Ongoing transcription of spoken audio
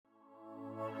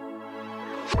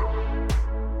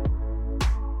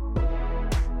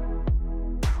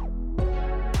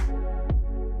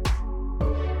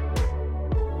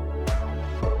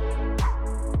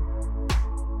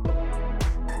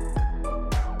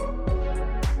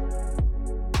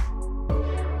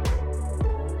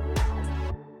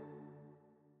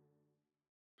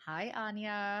Hi,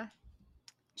 Anya.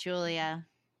 Julia,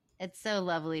 it's so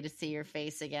lovely to see your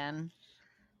face again.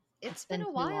 It's been Been a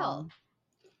too while. long.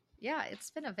 Yeah, it's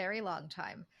been a very long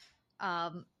time. I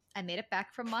made it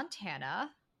back from Montana,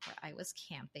 where I was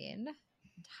camping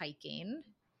and hiking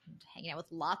and hanging out with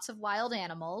lots of wild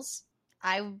animals.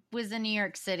 I was in New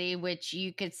York City, which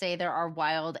you could say there are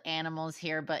wild animals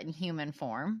here, but in human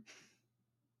form.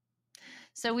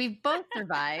 So we've both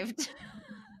survived.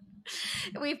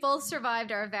 We both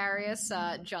survived our various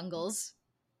jungles.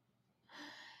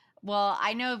 Well,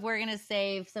 I know we're going to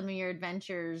save some of your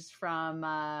adventures from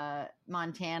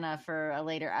Montana for a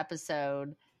later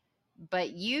episode,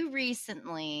 but you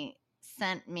recently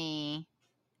sent me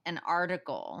an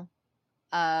article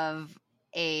of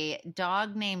a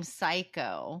dog named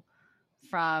Psycho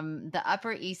from the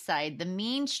Upper East Side, the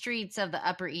mean streets of the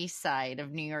Upper East Side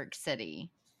of New York City.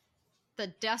 The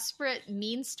desperate,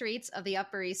 mean streets of the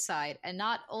Upper East Side. And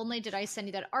not only did I send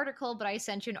you that article, but I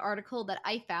sent you an article that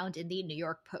I found in the New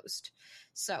York Post.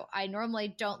 So I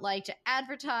normally don't like to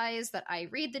advertise that I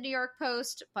read the New York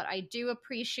Post, but I do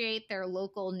appreciate their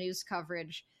local news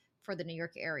coverage for the New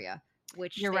York area,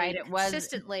 which You're they right, it was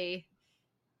consistently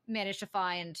manage to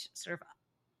find sort of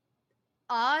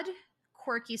odd,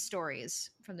 quirky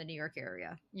stories from the New York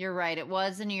area. You're right. It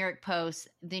was the New York Post.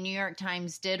 The New York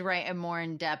Times did write a more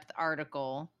in-depth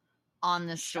article on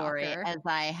the story, Shocker. as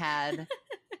I had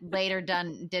later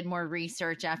did more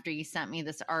research after you sent me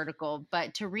this article.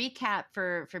 But to recap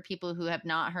for people who have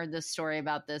not heard this story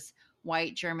about this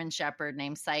white German Shepherd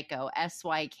named Psycho,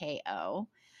 Syko,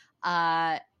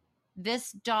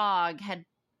 this dog had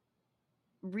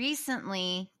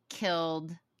recently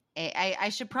killed I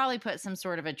should probably put some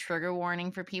sort of a trigger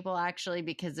warning for people, actually,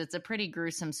 because it's a pretty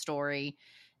gruesome story.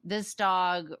 This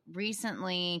dog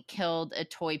recently killed a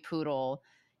toy poodle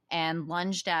and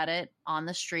lunged at it on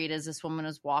the street as this woman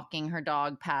was walking her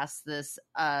dog past this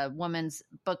woman's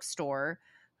bookstore,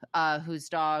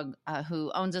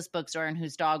 who owns this bookstore and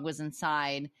whose dog was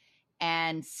inside,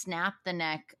 and snapped the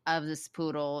neck of this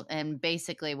poodle and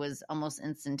basically was almost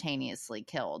instantaneously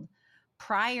killed.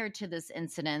 Prior to this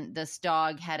incident, this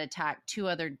dog had attacked two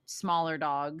other smaller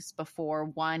dogs before.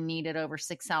 One needed over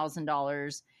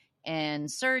 $6,000 in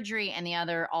surgery, and the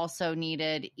other also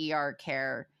needed ER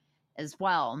care as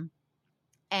well.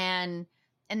 And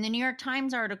in the New York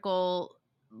Times article,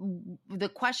 the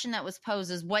question that was posed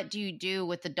is, what do you do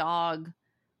with a dog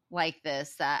like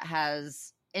this that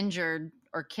has injured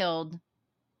or killed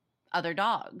other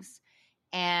dogs?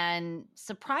 And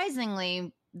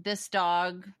surprisingly, this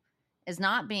dog is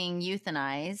not being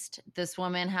euthanized. This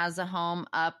woman has a home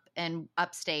up in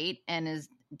upstate and has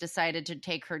decided to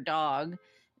take her dog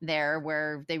there,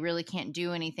 where they really can't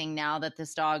do anything now that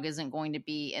this dog isn't going to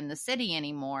be in the city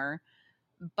anymore.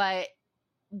 But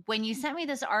when you sent me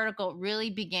this article, it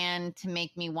really began to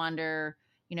make me wonder,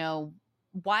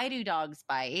 why do dogs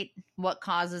bite? What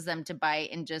causes them to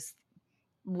bite and just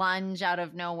lunge out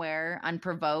of nowhere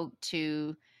unprovoked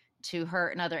to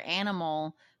hurt another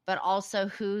animal? But also,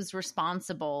 who's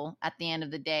responsible at the end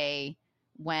of the day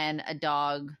when a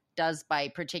dog does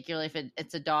bite, particularly if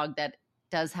it's a dog that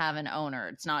does have an owner.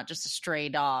 It's not just a stray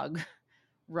dog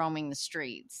roaming the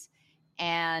streets.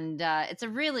 And it's a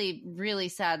really, really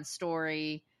sad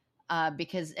story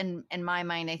because in my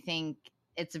mind, I think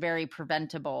it's very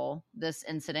preventable. This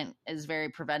incident is very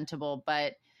preventable.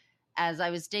 But as I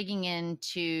was digging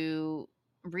into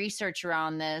research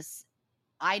around this,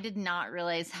 I did not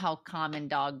realize how common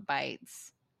dog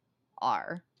bites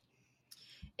are.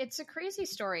 It's a crazy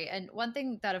story. And one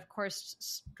thing that, of course,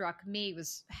 struck me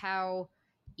was how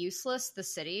useless the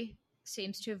city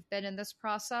seems to have been in this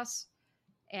process,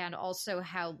 and also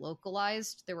how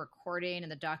localized the recording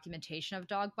and the documentation of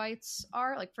dog bites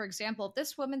are. Like, for example, if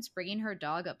this woman's bringing her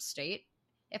dog upstate,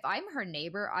 if I'm her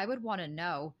neighbor, I would want to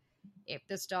know if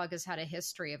this dog has had a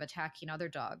history of attacking other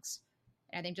dogs.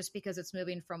 And I think just because it's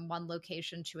moving from one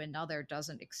location to another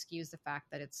doesn't excuse the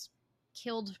fact that it's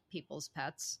killed people's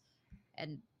pets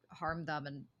and harmed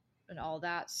them and all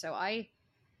that. So I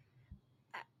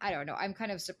don't know. I'm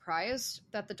kind of surprised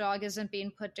that the dog isn't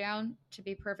being put down, to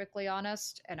be perfectly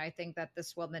honest. And I think that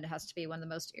this woman has to be one of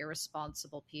the most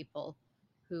irresponsible people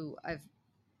who I've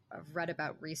read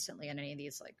about recently in any of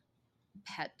these like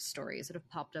pet stories that have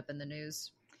popped up in the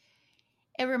news.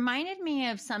 It reminded me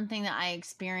of something that I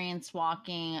experienced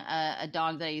walking a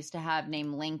dog that I used to have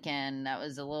named Lincoln. That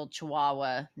was a little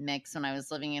Chihuahua mix when I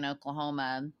was living in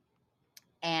Oklahoma.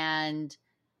 And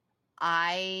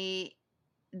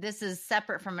this is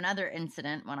separate from another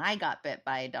incident when I got bit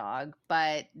by a dog,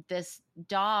 but this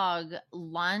dog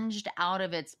lunged out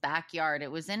of its backyard.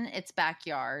 It was in its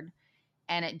backyard,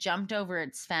 and it jumped over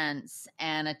its fence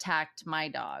and attacked my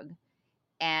dog.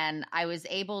 And I was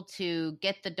able to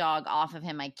get the dog off of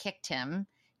him. I kicked him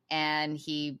and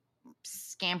he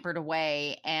scampered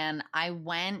away. And I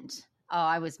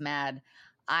was mad.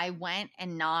 I went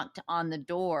and knocked on the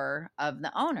door of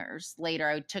the owners. Later,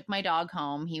 I took my dog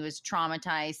home. He was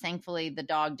traumatized. Thankfully, the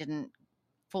dog didn't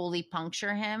fully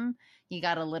puncture him. He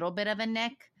got a little bit of a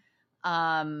nick.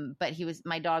 But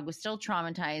my dog was still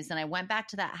traumatized. And I went back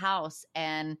to that house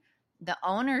and the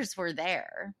owners were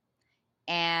there.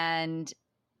 And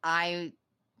I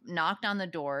knocked on the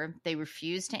door. They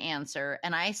refused to answer.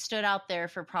 And I stood out there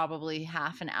for probably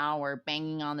half an hour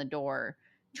banging on the door,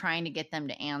 trying to get them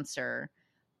to answer,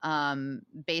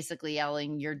 basically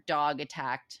yelling, "Your dog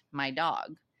attacked my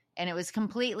dog." And it was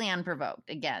completely unprovoked.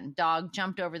 Again, dog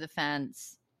jumped over the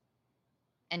fence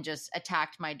and just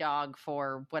attacked my dog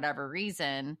for whatever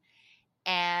reason.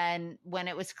 And when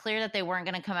it was clear that they weren't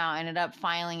going to come out, I ended up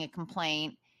filing a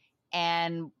complaint.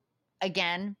 And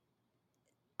again,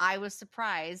 I was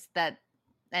surprised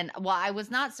I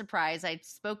was not surprised. I'd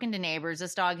spoken to neighbors.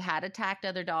 This dog had attacked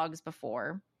other dogs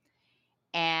before.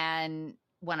 And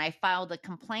when I filed a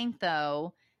complaint,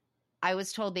 though, I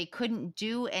was told they couldn't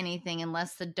do anything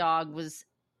unless the dog was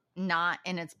not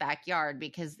in its backyard,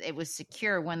 because it was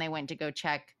secure when they went to go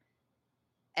check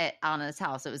it on his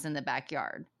house. It was in the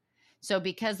backyard. So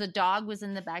because the dog was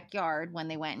in the backyard when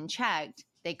they went and checked,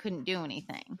 they couldn't do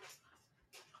anything.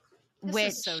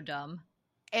 This is so dumb.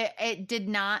 It did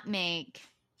not make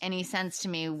any sense to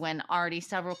me when already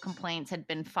several complaints had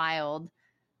been filed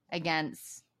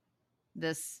against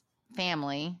this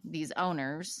family, these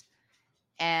owners,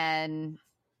 and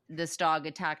this dog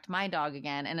attacked my dog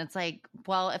again. And it's like,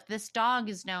 well, if this dog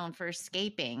is known for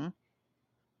escaping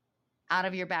out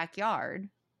of your backyard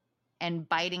and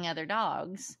biting other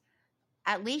dogs,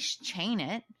 at least chain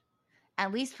it,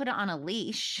 at least put it on a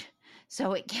leash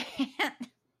so it can't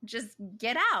just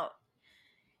get out.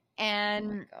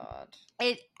 And oh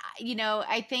my God.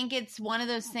 I think it's one of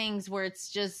those things where it's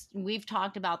just, we've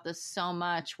talked about this so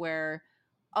much, where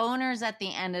owners at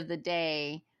the end of the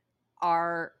day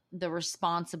are the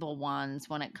responsible ones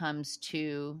when it comes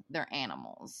to their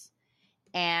animals.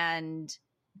 And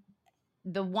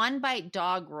the one bite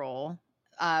dog rule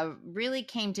really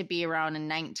came to be around in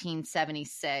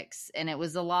 1976, and it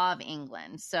was the law of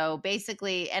England. So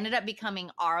basically ended up becoming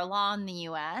our law in the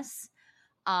US.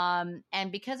 And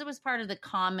because it was part of the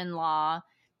common law,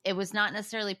 it was not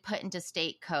necessarily put into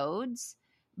state codes,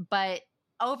 but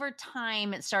over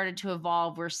time, it started to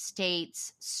evolve where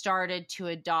states started to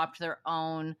adopt their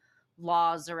own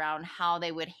laws around how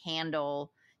they would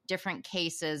handle different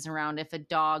cases around if a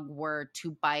dog were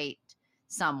to bite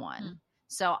someone.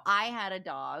 So I had a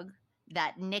dog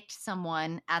that nicked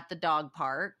someone at the dog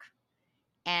park,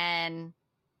 and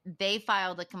they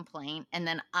filed a complaint, and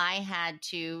then I had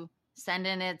to send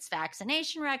in its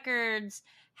vaccination records,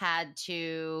 had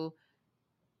to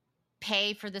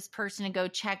pay for this person to go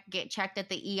get checked at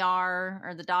the ER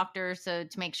or the doctor, so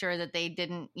to make sure that they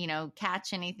didn't,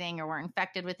 catch anything or weren't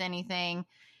infected with anything.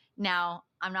 Now,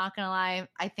 I'm not going to lie,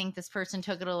 I think this person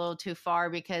took it a little too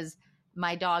far, because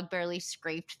my dog barely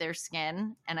scraped their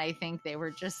skin, and I think they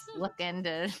were just looking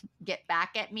to get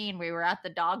back at me, and we were at the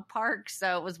dog park.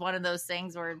 So it was one of those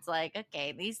things where it's like,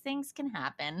 okay, these things can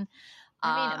happen.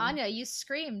 I mean, Anya, you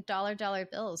screamed dollar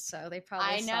bills, so they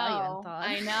probably saw you and thought.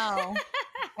 I know.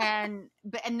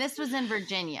 and this was in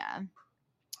Virginia.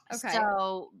 Okay.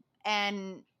 So,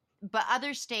 but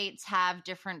other states have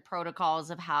different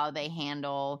protocols of how they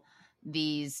handle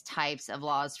these types of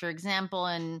laws. For example,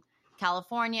 in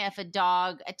California, if a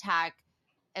dog attacks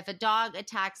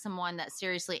someone that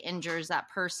seriously injures that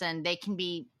person, they can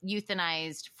be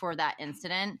euthanized for that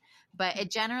incident. But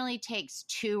it generally takes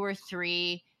 2 or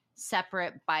 3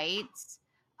 separate bites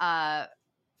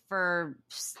for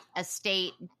a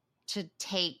state to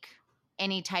take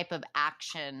any type of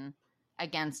action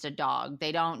against a dog.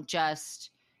 They don't just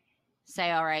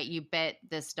say, all right, you bit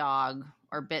this dog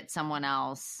or bit someone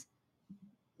else,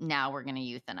 now we're going to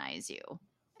euthanize you.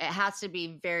 It has to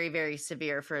be very, very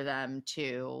severe for them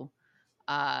to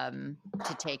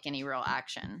take any real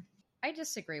action. I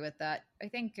disagree with that. I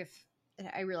think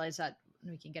I realize that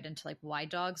we can get into like why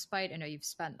dogs bite. I know you've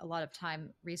spent a lot of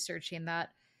time researching that,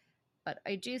 but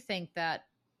I do think that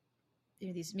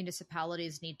these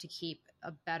municipalities need to keep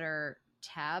a better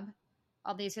tab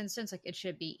on these incidents. Like, it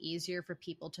should be easier for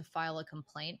people to file a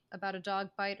complaint about a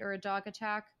dog bite or a dog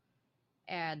attack.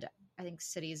 And I think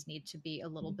cities need to be a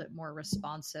little bit more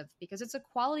responsive, because it's a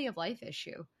quality of life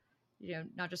issue,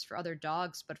 not just for other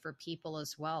dogs, but for people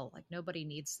as well. Like, nobody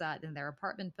needs that in their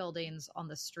apartment buildings, on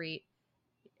the street,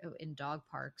 in dog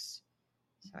parks.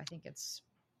 So I think it's,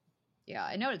 yeah,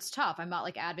 I know it's tough. I'm not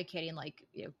like advocating like,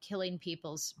 killing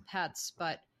people's pets,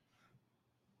 but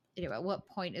at what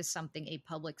point is something a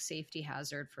public safety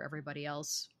hazard for everybody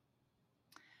else?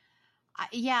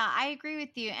 Yeah, I agree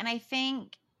with you. And I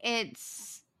think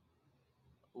it's,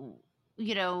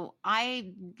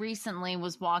 I recently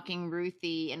was walking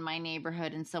Ruthie in my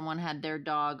neighborhood and someone had their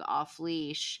dog off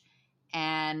leash.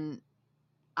 And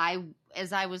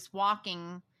as I was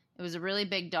walking, it was a really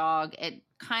big dog. It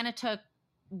kind of took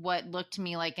what looked to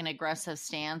me like an aggressive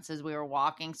stance as we were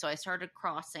walking. So I started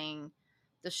crossing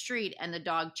the street and the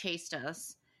dog chased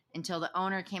us until the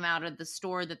owner came out of the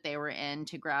store that they were in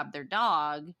to grab their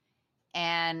dog.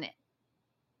 And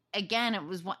again, it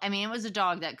was a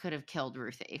dog that could have killed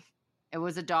Ruthie. It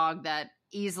was a dog that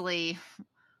easily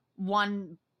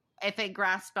if it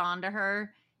grasped onto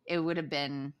her, it would have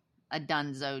been a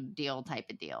dunzo deal type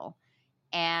of deal.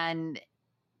 And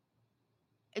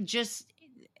just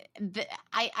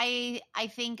I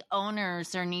think owners,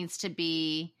 there needs to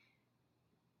be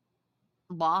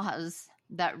laws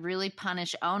that really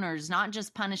punish owners, not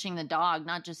just punishing the dog,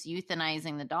 not just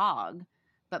euthanizing the dog,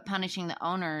 but punishing the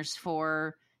owners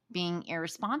for being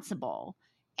irresponsible.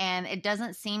 And it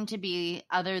doesn't seem to be,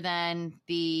 other than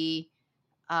the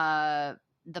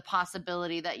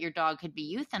possibility that your dog could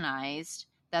be euthanized,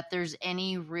 that there's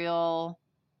any real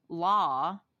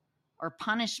law or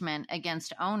punishment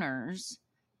against owners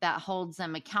that holds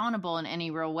them accountable in any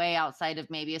real way, outside of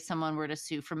maybe if someone were to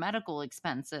sue for medical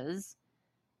expenses,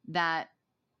 that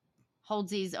holds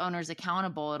these owners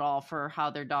accountable at all for how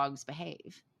their dogs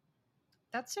behave.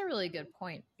 That's a really good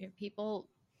point. People,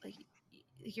 like,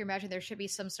 you imagine there should be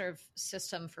some sort of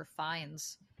system for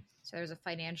fines. So there's a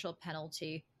financial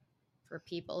penalty for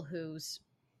people whose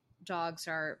dogs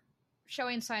are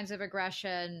showing signs of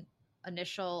aggression,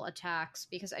 initial attacks.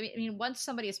 Because I mean, once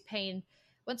somebody is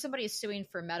suing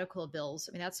for medical bills,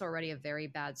 I mean, that's already a very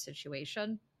bad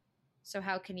situation. So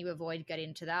how can you avoid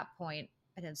getting to that point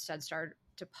and instead start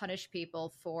to punish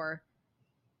people for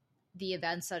the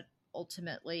events that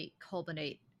ultimately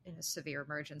culminate in a severe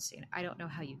emergency? And I don't know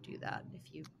how you do that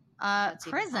if you that's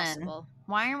Prison. even possible.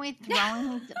 Why aren't we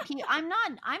throwing I'm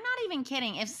not even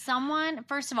kidding. If someone,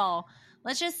 first of all,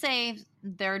 let's just say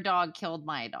their dog killed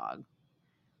my dog,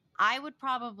 I would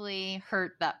probably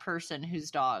hurt that person whose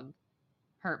dog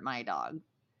hurt my dog,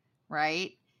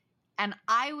 right? And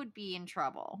I would be in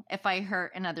trouble if I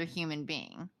hurt another human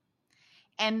being.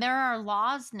 And there are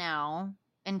laws now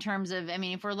in terms of, I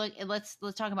mean, if we're let's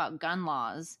talk about gun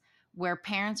laws, where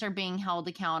parents are being held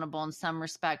accountable in some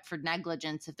respect for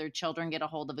negligence if their children get a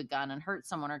hold of a gun and hurt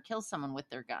someone or kill someone with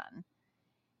their gun.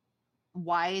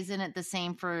 Why isn't it the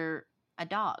same for a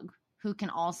dog who can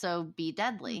also be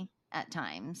deadly at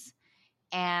times?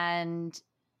 And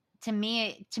to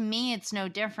me, it's no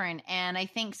different. And I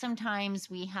think sometimes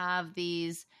we have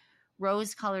these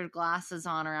rose-colored glasses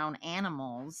on around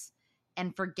animals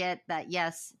and forget that,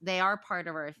 yes, they are part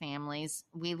of our families.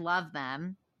 We love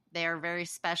them. They are very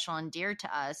special and dear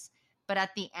to us. But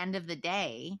at the end of the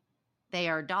day, they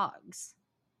are dogs.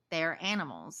 They are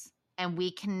animals. And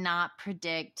we cannot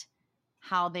predict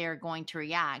how they are going to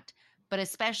react. But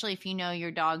especially if you know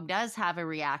your dog does have a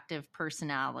reactive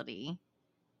personality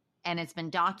and it's been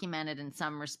documented in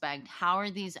some respect, how are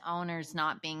these owners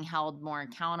not being held more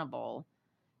accountable?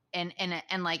 And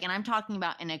I'm talking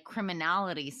about in a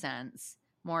criminality sense,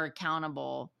 more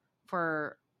accountable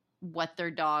for what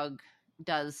their dog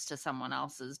does to someone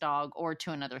else's dog or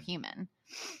to another human.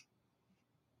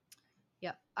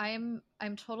 Yeah, I'm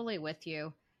totally with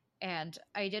you. And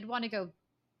I did want to go,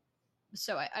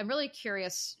 so I'm really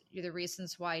curious the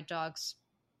reasons why dogs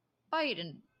bite,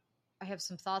 and I have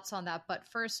some thoughts on that. But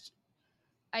first,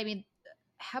 I mean,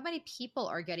 how many people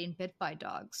are getting bit by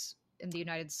dogs in the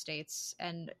United States?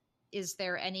 And is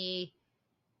there any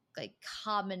like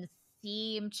common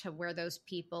theme to where those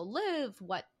people live?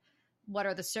 What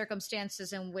are the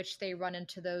circumstances in which they run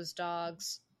into those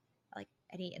dogs? Like,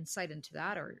 any insight into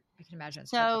that? Or I can imagine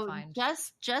it's hard to find.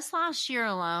 Just last year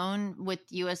alone, with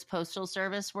U.S. Postal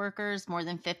Service workers, more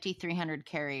than 5,300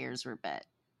 carriers were bit.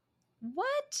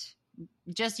 What?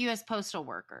 Just U.S. postal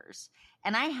workers.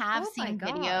 And I have seen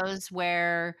videos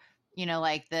where,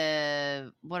 like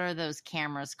what are those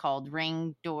cameras called?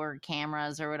 Ring door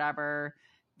cameras or whatever,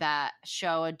 that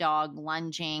show a dog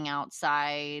lunging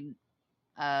outside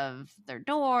of their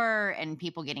door and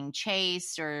people getting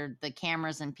chased, or the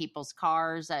cameras in people's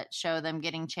cars that show them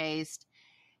getting chased.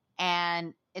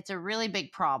 And it's a really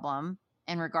big problem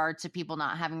in regard to people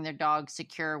not having their dogs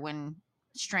secure when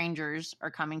strangers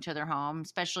are coming to their home,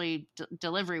 especially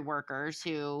delivery workers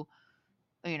who,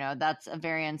 that's a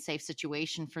very unsafe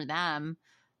situation for them.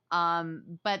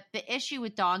 But the issue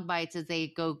with dog bites is they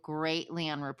go greatly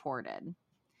unreported.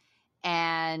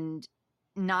 And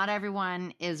not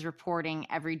everyone is reporting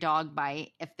every dog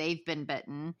bite if they've been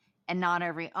bitten. And not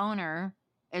every owner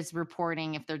is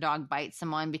reporting if their dog bites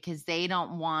someone because they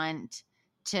don't want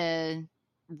to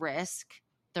risk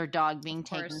their dog being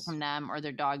taken from them or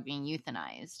their dog being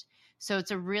euthanized. So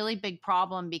it's a really big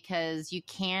problem because you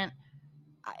can't,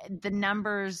 the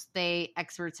numbers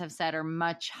experts have said are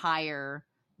much higher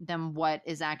than what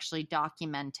is actually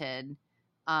documented.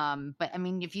 But I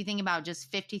mean, if you think about just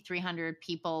 5,300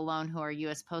 people alone who are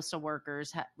U.S. postal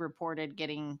workers reported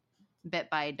getting bit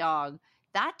by a dog,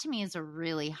 that to me is a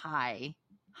really high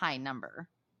number.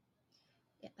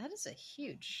 Yeah, that is a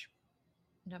huge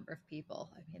number of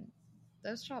people. I mean,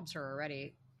 those jobs are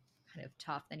already kind of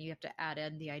tough. Then you have to add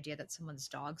in the idea that someone's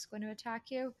dog's going to attack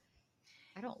you.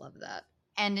 I don't love that.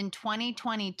 And in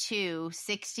 2022,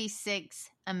 66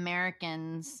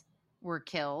 Americans were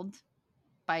killed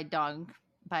by a dog,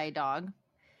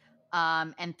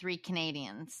 and 3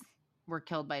 Canadians were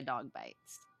killed by dog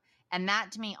bites. And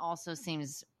that to me also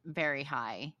seems very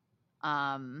high.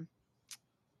 And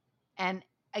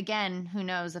again, who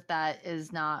knows if that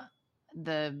is not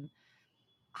the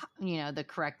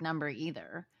correct number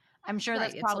either. I'm sure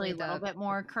that's probably a little bit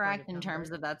more correct in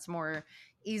terms of that's more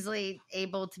easily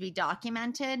able to be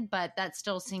documented, but that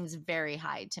still seems very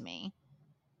high to me.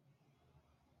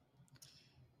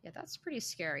 Yeah, that's pretty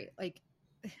scary. Like,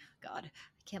 God,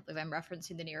 I can't believe I'm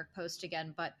referencing the New York Post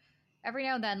again, but every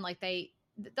now and then, like,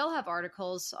 they'll have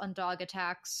articles on dog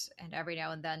attacks, and every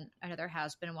now and then I know there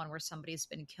has been one where somebody's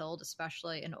been killed,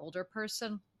 especially an older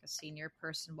person, a senior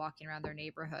person walking around their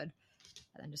neighborhood,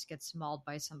 and then just gets mauled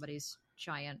by somebody's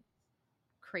giant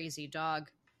crazy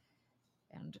dog.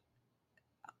 And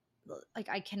like,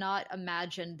 I cannot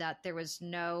imagine that there was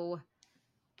no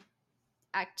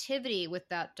activity with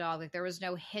that dog. Like, there was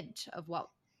no hint of what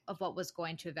was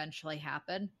going to eventually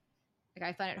happen. Like,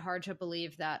 I find it hard to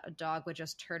believe that a dog would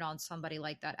just turn on somebody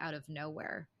like that out of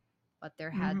nowhere. But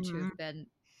there had to have been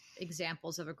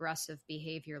examples of aggressive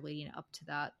behavior leading up to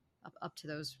that, up to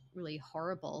those really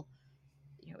horrible,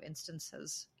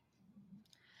 instances.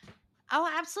 Oh,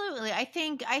 absolutely. I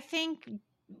think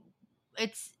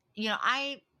it's,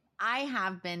 I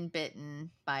have been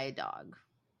bitten by a dog,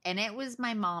 and it was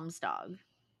my mom's dog.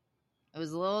 It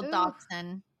was a little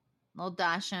dachshund, little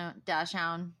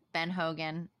dachshund, Ben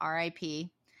Hogan,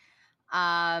 R.I.P.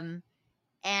 And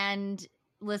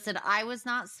listen, I was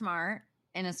not smart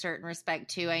in a certain respect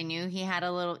too. I knew he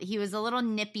was a little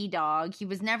nippy dog. He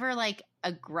was never like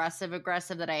aggressive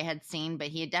that I had seen, but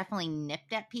he had definitely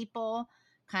nipped at people,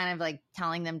 kind of like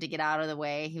telling them to get out of the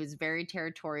way. He was very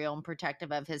territorial and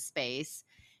protective of his space.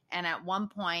 And at one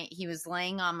point he was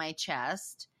laying on my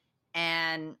chest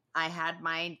and I had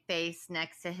my face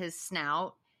next to his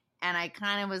snout. And I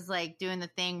kind of was like doing the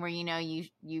thing where,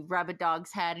 you rub a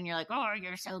dog's head and you're like, oh,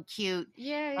 you're so cute.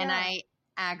 Yeah. And I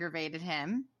aggravated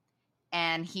him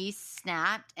and he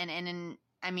snapped. And in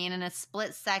a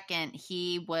split second,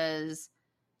 he was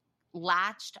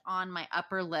latched on my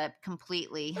upper lip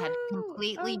completely, had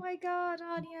completely, oh my God,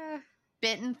 Anya,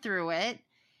 bitten through it.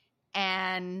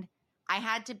 And I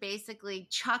had to basically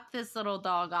chuck this little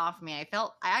dog off me. I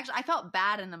felt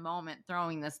bad in the moment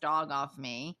throwing this dog off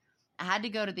me. I had to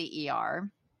go to the ER.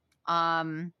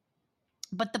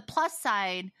 But the plus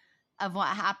side of what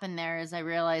happened there is I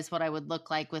realized what I would look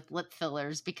like with lip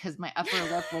fillers because my upper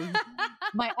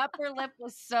lip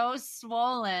was so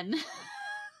swollen.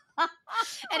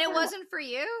 And it wasn't for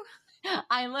you?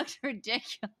 I looked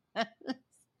ridiculous.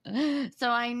 So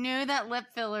I knew that lip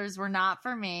fillers were not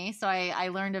for me. So I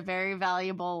learned a very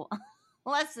valuable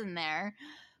lesson there.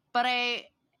 But I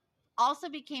also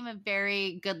became a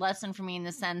very good lesson for me in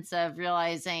the sense of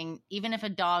realizing even if a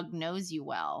dog knows you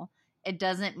well, it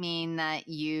doesn't mean that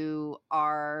you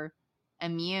are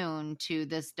immune to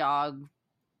this dog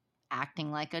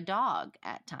acting like a dog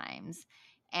at times.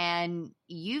 And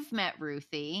you've met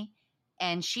Ruthie,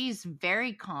 and she's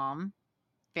very calm,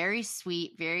 very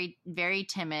sweet, very, very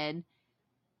timid.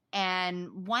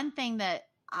 And one thing that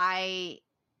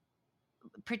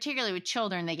particularly with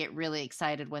children, they get really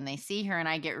excited when they see her, and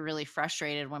I get really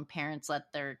frustrated when parents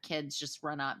let their kids just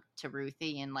run up to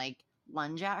Ruthie and like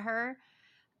lunge at her.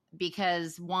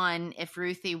 Because one, if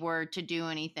Ruthie were to do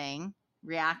anything,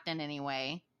 react in any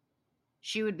way,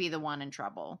 she would be the one in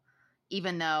trouble,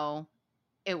 even though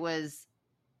it was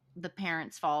the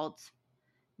parents' fault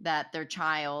that their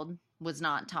child was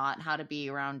not taught how to be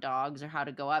around dogs or how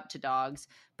to go up to dogs,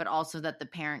 but also that the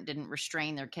parent didn't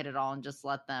restrain their kid at all and just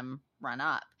let them run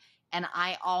up. And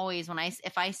I always,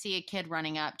 if I see a kid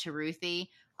running up to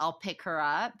Ruthie, I'll pick her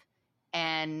up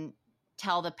and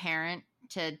tell the parent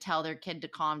to tell their kid to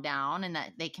calm down and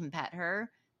that they can pet her,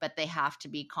 but they have to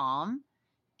be calm.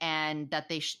 And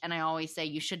that and I always say,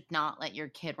 you should not let your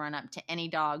kid run up to any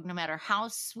dog, no matter how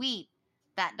sweet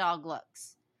that dog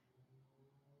looks.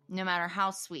 No matter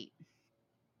how sweet.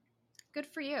 Good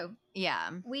for you. Yeah.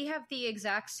 We have the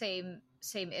exact same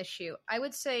issue. I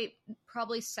would say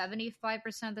probably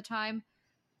 75% of the time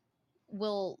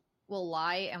we'll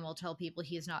lie and we'll tell people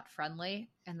he's not friendly,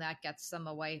 and that gets them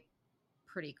away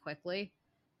pretty quickly.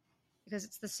 Because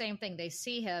it's the same thing. They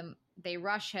see him, they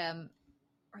rush him,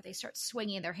 or they start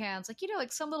swinging their hands. Like,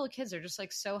 like some little kids are just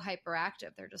like so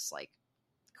hyperactive. They're just like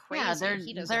crazy. Yeah,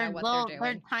 he doesn't know what they're doing.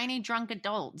 They're tiny drunk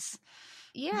adults.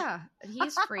 Yeah,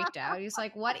 he's freaked out. He's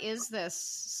like, what is this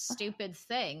stupid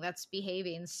thing that's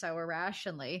behaving so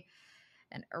irrationally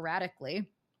and erratically?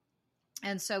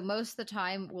 And so most of the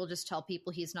time we'll just tell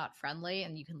people he's not friendly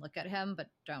and you can look at him, but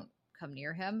don't come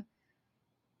near him.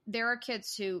 There are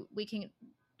kids who we can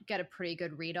get a pretty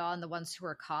good read on, the ones who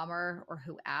are calmer or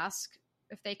who ask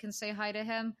if they can say hi to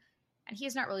him. And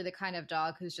he's not really the kind of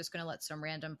dog who's just going to let some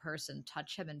random person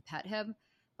touch him and pet him.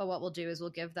 But what we'll do is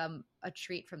we'll give them a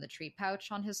treat from the treat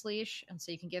pouch on his leash. And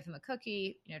so you can give him a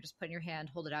cookie, just put in your hand,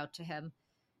 hold it out to him.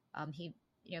 He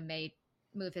may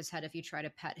move his head if you try to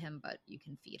pet him, but you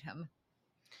can feed him.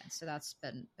 And so that's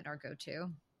been our go-to.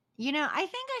 I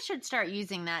think I should start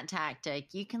using that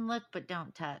tactic. You can look, but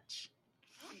don't touch.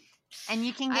 And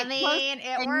you can get close.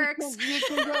 It works. You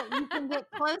can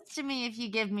get close to me if you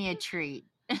give me a treat.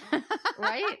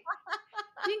 Right?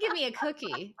 You can give me a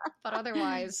cookie, but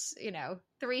otherwise,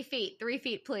 3 feet,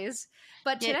 please.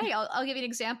 But today, I'll give you an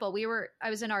example. I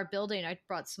was in our building. I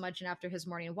brought Smudge in after his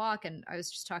morning walk, and I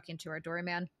was just talking to our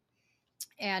doorman.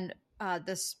 And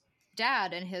this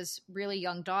dad and his really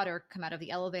young daughter come out of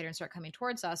the elevator and start coming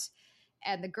towards us.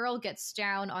 And the girl gets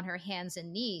down on her hands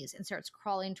and knees and starts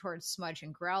crawling towards Smudge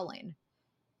and growling.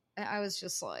 And I was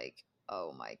just like,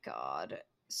 oh my God.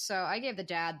 So I gave the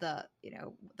dad the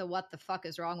what the fuck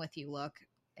is wrong with you look.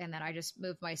 And then I just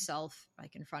moved myself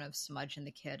like in front of Smudge and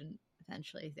the kid. And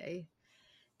eventually they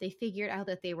figured out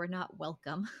that they were not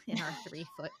welcome in our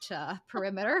 3-foot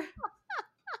perimeter.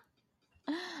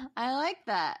 I like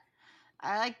that.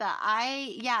 I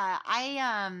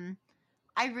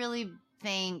really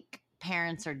think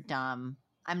parents are dumb.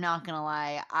 I'm not going to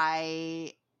lie.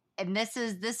 And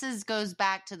this goes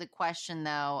back to the question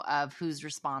though of who's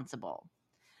responsible.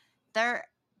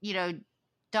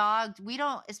 Dogs, we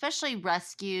don't, especially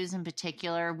rescues in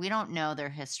particular, we don't know their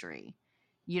history.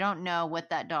 You don't know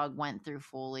what that dog went through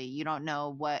fully. You don't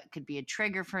know what could be a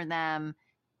trigger for them,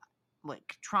 what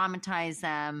could traumatize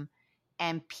them.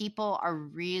 And people are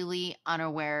really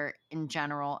unaware in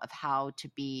general of how to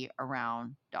be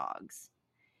around dogs.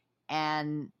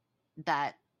 And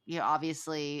that,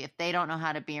 obviously, if they don't know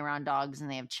how to be around dogs and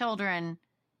they have children,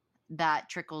 that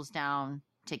trickles down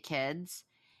to kids.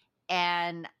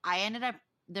 And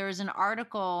there was an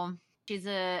article, she's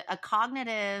a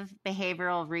cognitive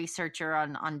behavioral researcher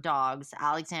on dogs,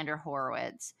 Alexander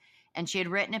Horowitz, and she had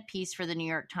written a piece for the New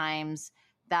York Times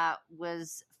that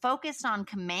was focused on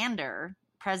Commander,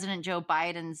 President Joe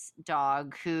Biden's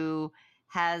dog, who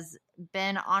has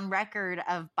been on record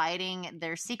of biting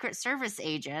their Secret Service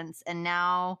agents, and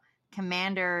now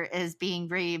Commander is being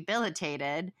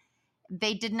rehabilitated.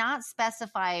 They did not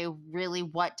specify really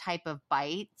what type of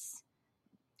bites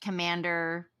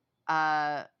Commander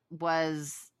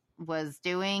was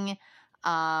doing.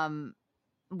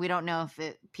 We don't know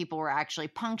if people were actually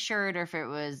punctured or if it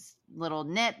was little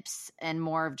nips and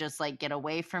more of just like, get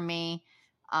away from me.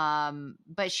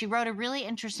 But she wrote a really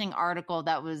interesting article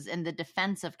that was in the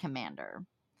defense of Commander.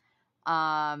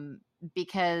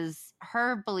 Because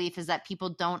her belief is that people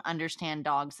don't understand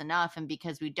dogs enough. And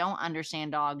because we don't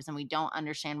understand dogs and we don't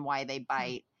understand why they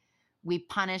bite, we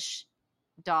punish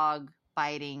dog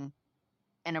biting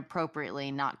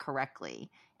inappropriately, not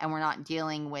correctly. And we're not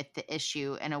dealing with the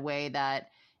issue in a way that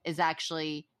is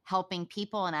actually helping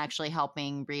people and actually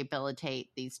helping rehabilitate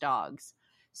these dogs.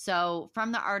 So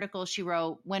from the article she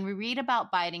wrote, when we read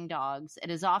about biting dogs, it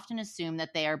is often assumed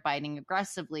that they are biting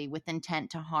aggressively with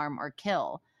intent to harm or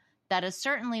kill. That is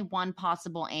certainly one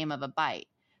possible aim of a bite.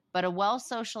 But a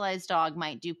well-socialized dog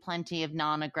might do plenty of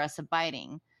non-aggressive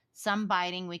biting. Some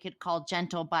biting we could call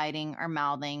gentle biting or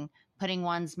mouthing, putting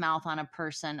one's mouth on a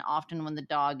person, often when the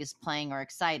dog is playing or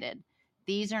excited.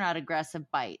 These are not aggressive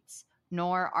bites,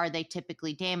 nor are they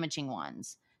typically damaging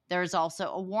ones. There is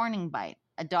also a warning bite.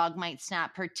 A dog might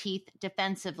snap her teeth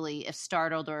defensively if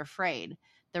startled or afraid.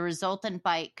 The resultant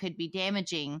bite could be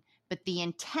damaging, but the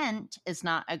intent is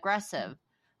not aggressive.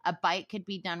 A bite could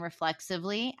be done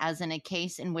reflexively, as in a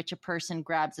case in which a person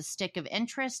grabs a stick of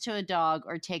interest to a dog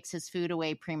or takes his food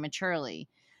away prematurely.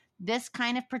 This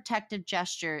kind of protective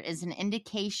gesture is an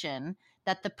indication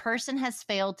that the person has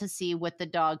failed to see what the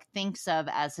dog thinks of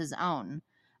as his own.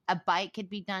 A bite could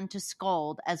be done to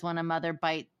scold, as when a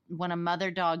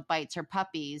mother dog bites her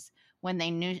puppies when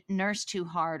they nurse too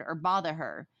hard or bother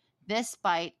her. This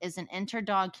bite is an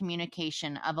inter-dog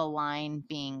communication of a line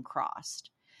being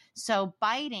crossed. So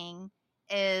biting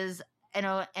is,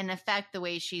 in effect, the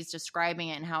way she's describing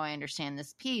it and how I understand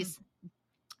this piece,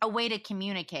 a way to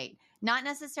communicate, not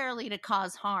necessarily to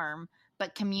cause harm,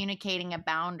 but communicating a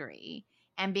boundary.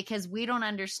 And because we don't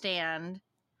understand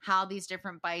how these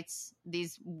different bites,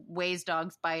 these ways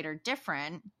dogs bite are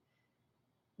different,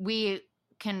 we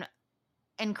can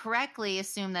incorrectly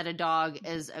assume that a dog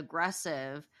is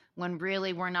aggressive when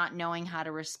really we're not knowing how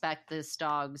to respect this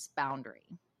dog's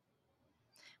boundary,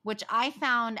 which I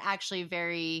found actually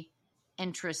very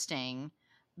interesting,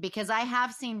 because I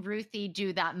have seen Ruthie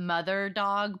do that mother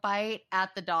dog bite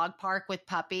at the dog park with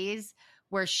puppies,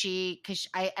 where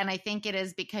I think it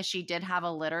is because she did have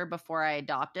a litter before I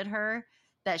adopted her,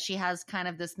 that she has kind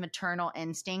of this maternal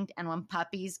instinct. And when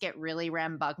puppies get really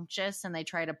rambunctious and they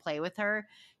try to play with her,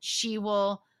 she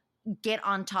will get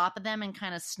on top of them and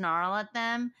kind of snarl at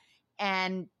them.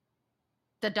 And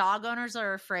the dog owners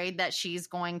are afraid that she's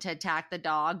going to attack the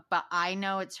dog, but I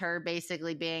know it's her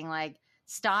basically being like,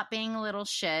 stop being a little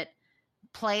shit,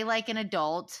 play like an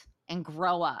adult, and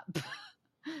grow up.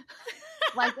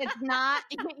 Like, it's not,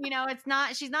 it's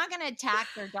not, she's not going to attack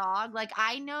their dog. Like,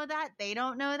 I know that, they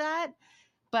don't know that,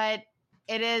 but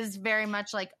it is very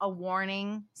much like a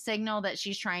warning signal that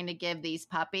she's trying to give these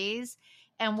puppies.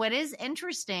 And what is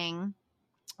interesting,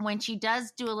 when she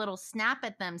does do a little snap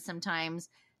at them sometimes,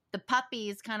 the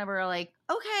puppies kind of are like,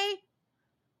 okay,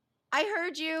 I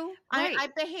heard you. Right. I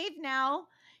behave now.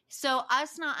 So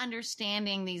us not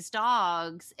understanding these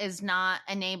dogs is not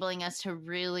enabling us to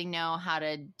really know how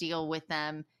to deal with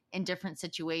them in different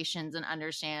situations and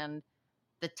understand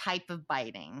the type of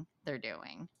biting they're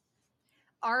doing.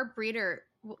 Our breeder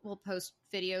will post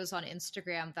videos on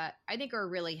Instagram that I think are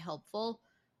really helpful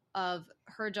of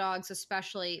her dogs,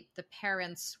 especially the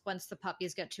parents, once the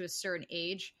puppies get to a certain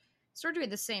age, start doing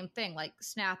the same thing, like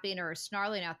snapping or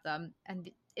snarling at them. And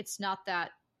it's not that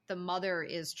the mother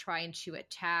is trying to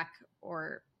attack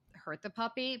or hurt the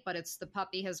puppy, but it's the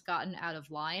puppy has gotten out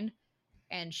of line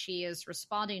and she is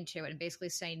responding to it and basically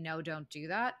saying, no, don't do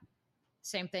that.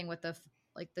 Same thing with the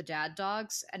dad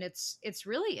dogs. And it's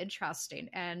really interesting.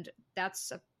 And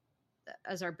that's,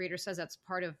 as our breeder says, that's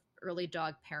part of early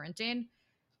dog parenting.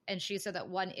 And she said that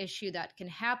one issue that can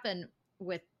happen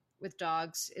with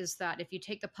dogs is that if you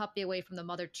take the puppy away from the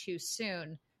mother too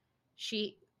soon,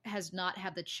 she has not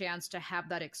had the chance to have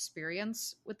that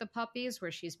experience with the puppies where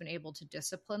she's been able to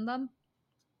discipline them.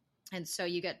 And so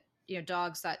you get,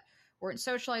 dogs that weren't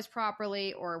socialized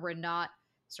properly or were not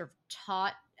sort of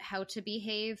taught how to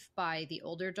behave by the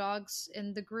older dogs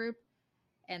in the group.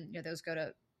 And, those go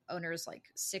to owners like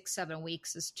 6-7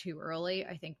 weeks is too early.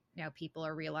 I think now people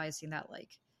are realizing that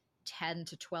like 10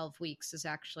 to 12 weeks is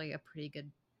actually a pretty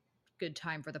good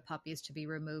time for the puppies to be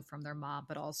removed from their mom,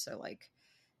 but also like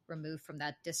removed from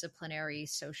that disciplinary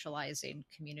socializing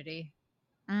community.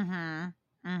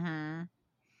 Mm-hmm. Mm-hmm.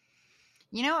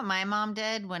 You know what my mom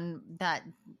did when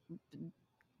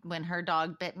her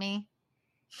dog bit me?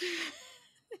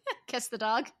 Kiss the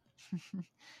dog?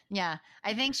 Yeah.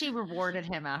 I think she rewarded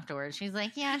him afterwards. She's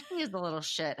like, yeah, she is a little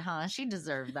shit, huh? She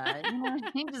deserved that.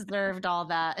 She deserved all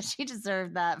that. She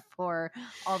deserved that for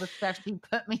all the stuff she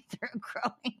put me through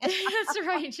growing up. That's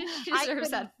right. She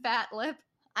deserves that fat lip.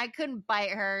 I couldn't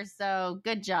bite her, so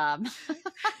good job.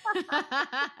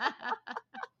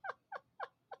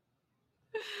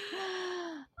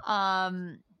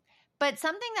 But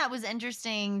something that was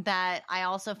interesting that I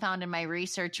also found in my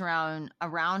research around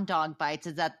dog bites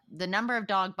is that the number of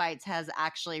dog bites has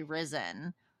actually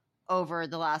risen over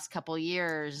the last couple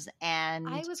years. And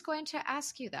I was going to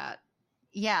ask you that.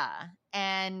 Yeah.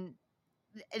 And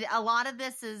a lot of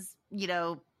this is,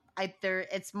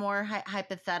 it's more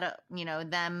hypothetical,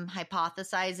 them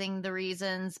hypothesizing the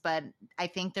reasons, but I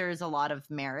think there's a lot of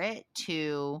merit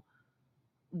to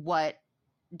what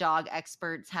dog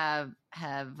experts have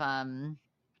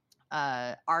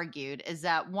argued, is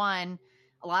that one,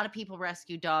 a lot of people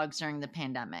rescued dogs during the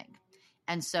pandemic.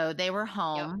 And so they were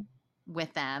home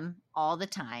with them all the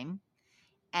time.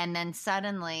 And then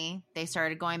suddenly they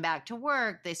started going back to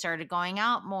work. They started going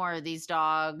out more. These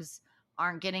dogs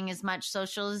aren't getting as much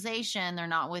socialization. They're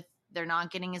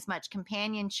not getting as much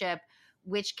companionship,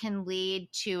 which can lead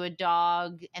to a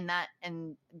dog, and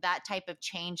that type of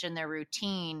change in their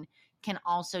routine can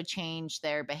also change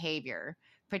their behavior,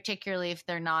 particularly if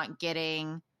they're not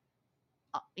getting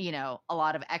a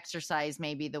lot of exercise,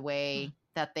 maybe the way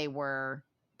that they were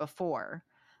before.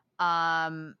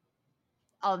 And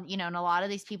a lot of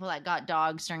these people that got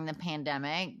dogs during the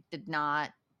pandemic did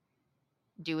not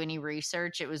do any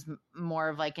research. It was more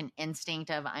of like an instinct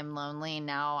of, I'm lonely and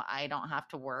now I don't have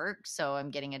to work, so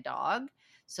I'm getting a dog.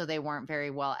 So they weren't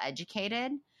very well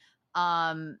educated.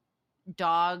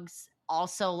 Dogs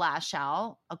also lash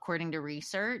out, according to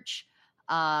research,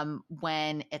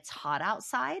 when it's hot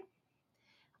outside,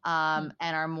 and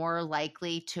are more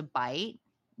likely to bite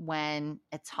when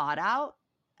it's hot out.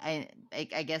 I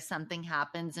guess something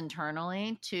happens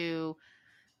internally to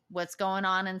what's going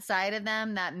on inside of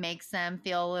them that makes them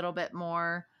feel a little bit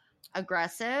more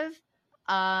aggressive.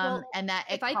 And that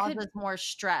it causes more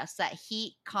stress. That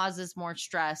heat causes more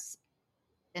stress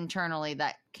internally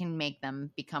that can make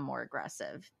them become more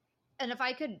aggressive. And if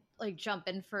I could like jump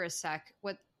in for a sec,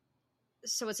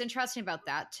 what's interesting about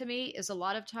that to me is a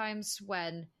lot of times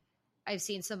when I've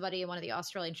seen somebody in one of the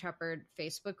Australian Shepherd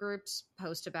Facebook groups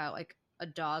post about like a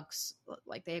dog's,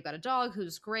 like they've got a dog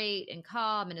who's great and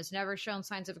calm and has never shown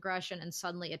signs of aggression, and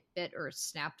suddenly it bit or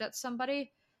snapped at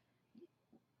somebody.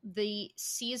 The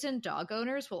seasoned dog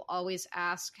owners will always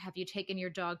ask, have you taken your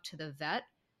dog to the vet?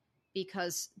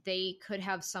 Because they could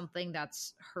have something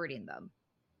that's hurting them.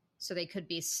 So they could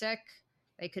be sick,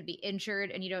 they could be injured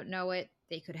and you don't know it.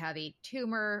 They could have a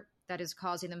tumor that is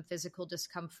causing them physical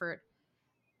discomfort.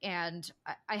 And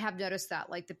I have noticed that,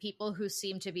 like, the people who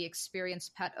seem to be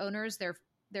experienced pet owners,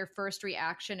 their first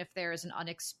reaction if there is an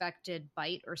unexpected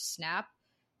bite or snap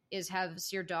is,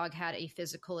 has your dog had a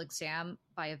physical exam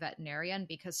by a veterinarian,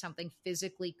 because something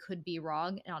physically could be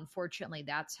wrong. And unfortunately,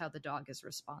 that's how the dog is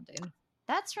responding.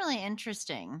 That's really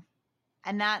interesting.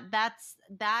 And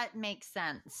that makes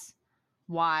sense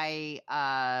why,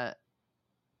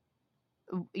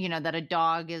 that a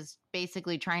dog is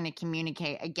basically trying to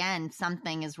communicate, again,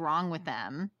 something is wrong with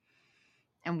them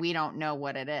and we don't know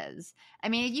what it is. I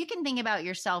mean, you can think about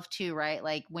yourself too, right?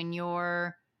 Like when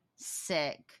you're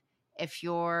sick, if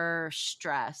you're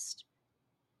stressed,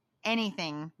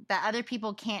 anything that other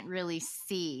people can't really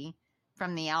see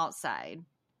from the outside,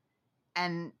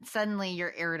 and suddenly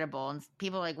you're irritable and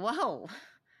people are like, whoa,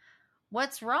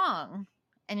 what's wrong?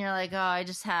 And you're like, oh, I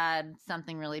just had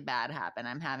something really bad happen.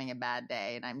 I'm having a bad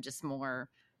day and I'm just more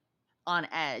on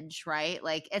edge, right?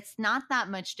 Like it's not that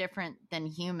much different than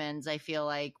humans, I feel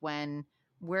like, when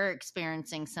we're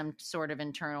experiencing some sort of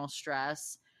internal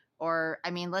stress. Or,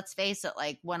 I mean, let's face it,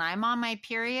 like when I'm on my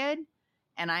period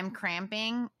and I'm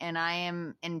cramping and I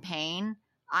am in pain,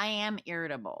 I am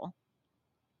irritable.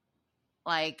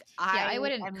 Like I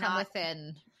wouldn't come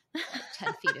within like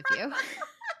 10 feet of you.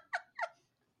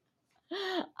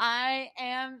 I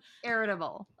am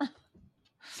irritable.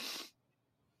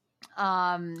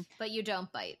 But you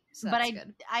don't bite, so that's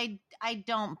good. I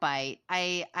don't bite.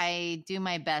 I do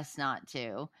my best not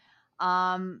to.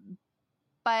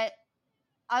 But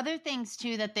other things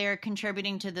too that they're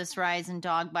contributing to this rise in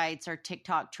dog bites are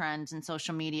TikTok trends and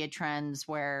social media trends,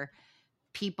 where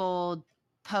people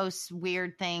post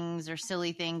weird things or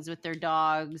silly things with their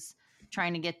dogs,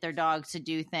 trying to get their dogs to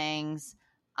do things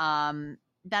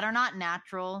that are not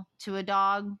natural to a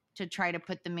dog, to try to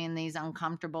put them in these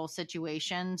uncomfortable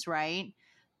situations, right?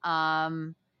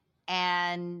 And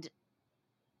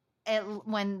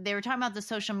when they were talking about the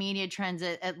social media trends,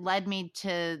 it led me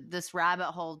to this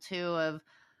rabbit hole too of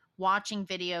watching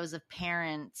videos of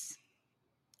parents,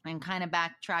 and kind of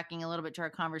backtracking a little bit to our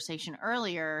conversation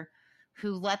earlier,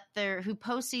 who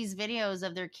post these videos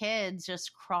of their kids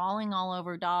just crawling all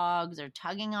over dogs or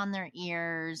tugging on their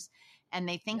ears, and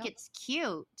they think it's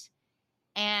cute.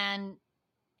 And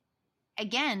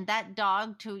again, that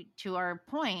dog, to our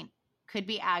point, could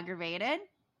be aggravated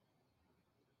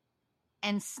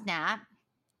and snap.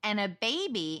 And a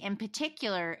baby in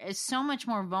particular is so much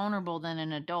more vulnerable than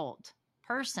an adult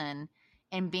person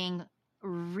in being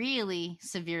really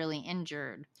severely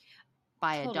injured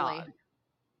by a dog.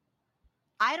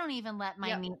 I don't even let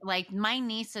my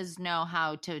nieces know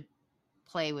how to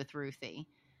play with Ruthie.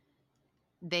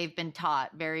 They've been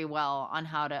taught very well on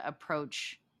how to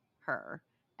approach her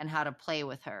and how to play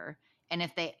with her. And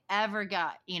if they ever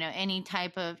got, any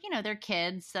type of, they're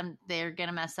kids, they're going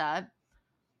to mess up.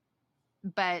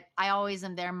 But I always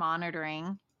am there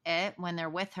monitoring it when they're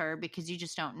with her, because you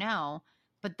just don't know.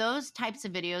 But those types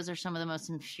of videos are some of the most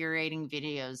infuriating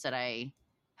videos that I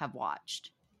have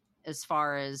watched, as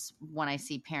far as when I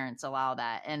see parents allow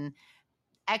that. And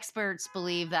experts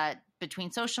believe that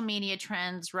between social media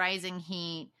trends, rising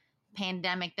heat,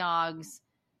 pandemic dogs,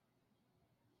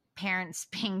 parents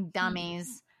being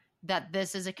dummies, that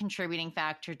this is a contributing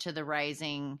factor to the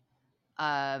rising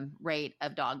rate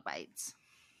of dog bites.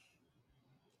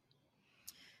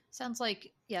 Sounds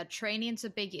like, yeah, training's a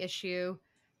big issue.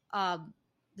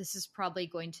 This is probably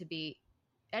going to be,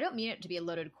 I don't mean it to be a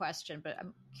loaded question, but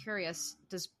I'm curious,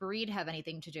 does breed have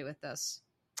anything to do with this?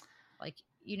 Like,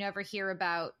 you never hear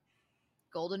about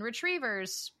golden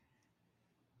retrievers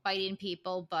biting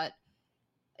people, but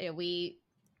we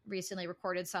recently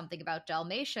recorded something about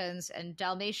Dalmatians, and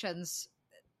Dalmatians,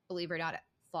 believe it or not,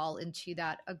 fall into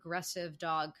that aggressive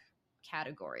dog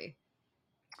category.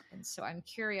 And so I'm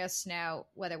curious now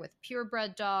whether with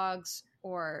purebred dogs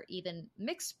or even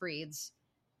mixed breeds,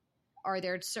 are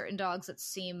there certain dogs that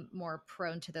seem more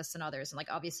prone to this than others? And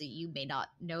like, obviously you may not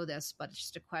know this, but it's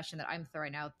just a question that I'm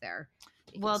throwing out there.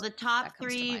 Well, the top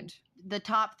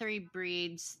three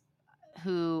breeds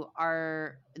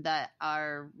that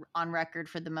are on record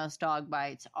for the most dog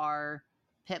bites are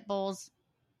pit bulls,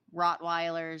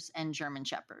 Rottweilers, and German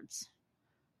Shepherds.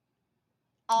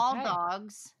 All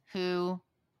dogs who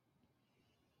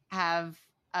have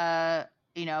a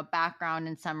background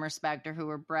in some respect, or who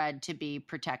were bred to be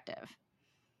protective.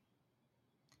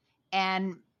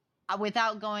 And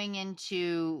without going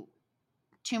into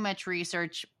too much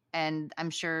research, and I'm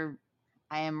sure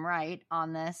I am right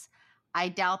on this, I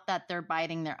doubt that they're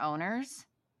biting their owners.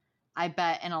 I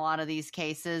bet in a lot of these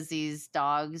cases, these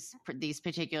dogs, these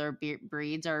particular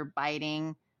breeds, are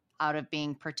biting out of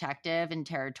being protective and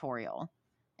territorial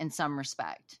in some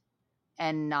respect,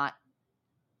 and not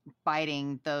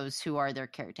biting those who are their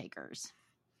caretakers.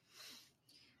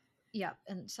 Yeah,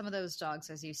 and some of those dogs,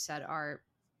 as you said, are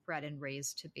bred and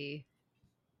raised to be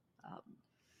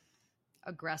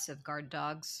aggressive guard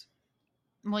dogs.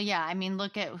 Well, yeah, I mean,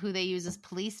 look at who they use as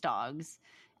police dogs.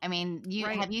 I mean,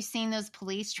 have you seen those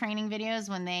police training videos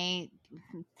when they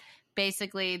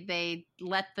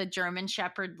let the German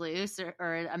Shepherd loose,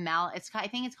 or I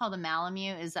think it's called a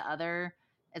Malamute is the other.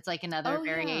 It's like another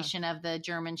variation of the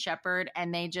German Shepherd,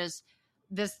 and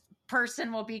this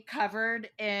person will be covered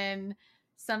in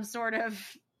some sort of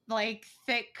like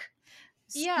thick,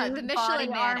 the Michelin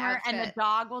Man armor, outfit. and the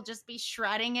dog will just be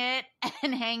shredding it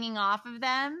and hanging off of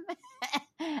them.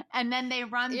 And then they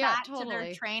run back to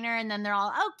their trainer, and then they're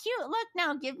all, "Oh, cute. Look,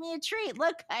 now give me a treat.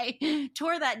 Look, I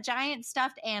tore that giant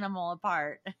stuffed animal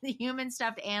apart, the human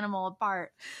stuffed animal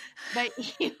apart." But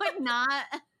you would not,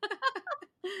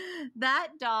 that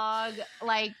dog,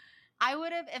 like, I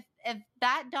would have, if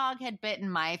that dog had bitten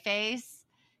my face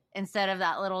instead of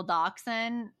that little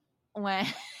dachshund, when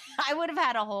I would have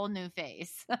had a whole new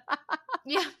face.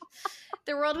 Yeah.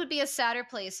 The world would be a sadder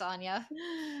place, Anya.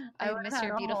 I would miss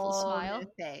your beautiful smile.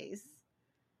 Face.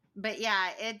 But yeah,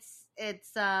 it's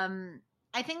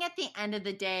I think at the end of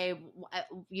the day,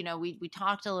 we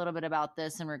talked a little bit about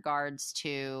this in regards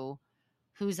to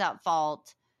who's at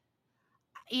fault.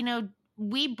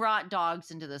 We brought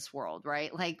dogs into this world,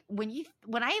 right? Like when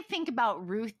I think about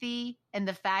Ruthie and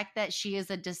the fact that she is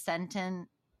a descendant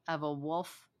of wolves,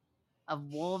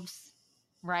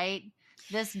 right?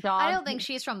 This dog, I don't think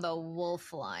she's from the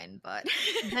wolf line, but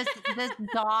this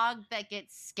dog that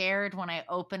gets scared when I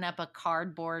open up a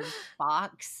cardboard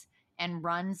box and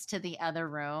runs to the other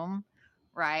room,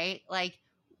 right? Like,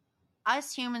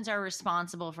 us humans are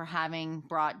responsible for having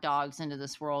brought dogs into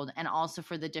this world, and also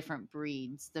for the different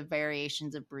breeds, the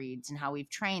variations of breeds, and how we've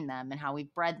trained them and how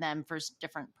we've bred them for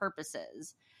different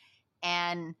purposes.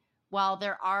 And while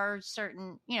there are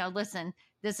certain, listen,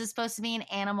 this is supposed to be an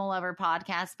animal lover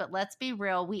podcast, but let's be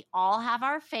real. We all have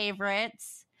our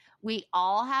favorites.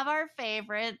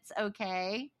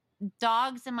 Okay.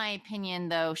 Dogs, in my opinion,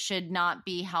 though, should not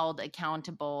be held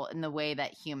accountable in the way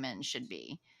that humans should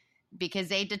be, because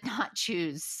they did not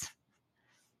choose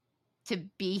to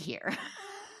be here.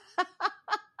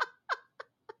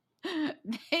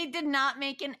 They did not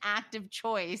make an active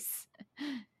choice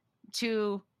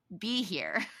to be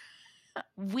here.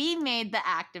 We made the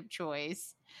active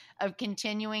choice of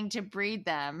continuing to breed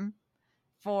them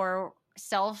for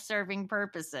self-serving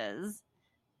purposes.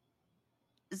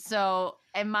 So,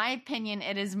 in my opinion,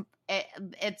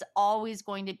 it's always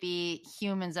going to be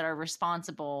humans that are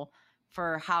responsible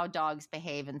for how dogs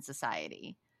behave in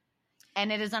society.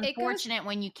 And it is unfortunate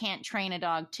when you can't train a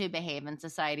dog to behave in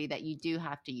society that you do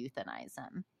have to euthanize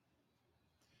them.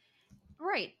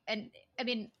 Right. And I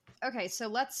mean, okay, so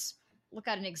let's look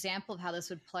at an example of how this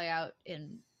would play out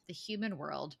in the human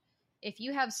world. If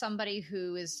you have somebody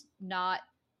who is not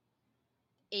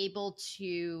able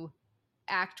to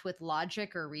act with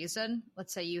logic or reason,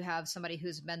 let's say you have somebody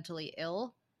who's mentally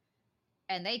ill,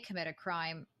 and they commit a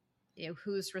crime,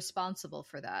 who's responsible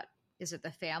for that? Is it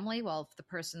the family? Well, if the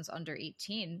person's under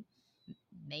 18,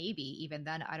 maybe even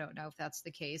then, I don't know if that's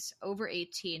the case. Over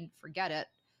 18, forget it.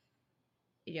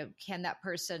 Can that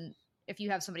person, if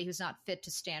you have somebody who's not fit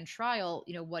to stand trial,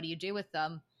 what do you do with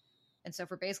them? And so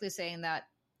if we're basically saying that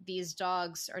these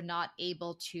dogs are not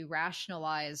able to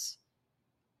rationalize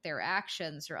their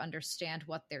actions or understand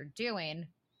what they're doing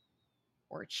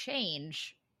or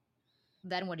change,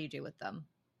 then what do you do with them?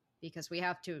 Because we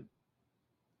have to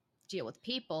deal with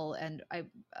people, and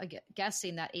I'm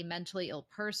guessing that a mentally ill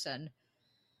person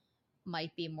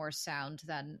might be more sound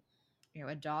than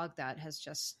a dog that has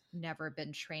just never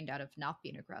been trained out of not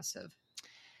being aggressive.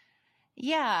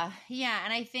 Yeah.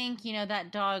 And I think,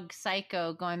 that dog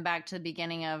Psycho, going back to the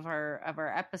beginning of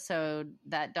our episode,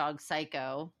 that dog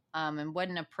Psycho, and what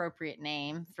an appropriate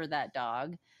name for that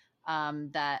dog,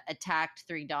 that attacked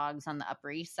 3 dogs on the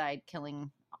Upper East Side,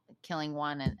 killing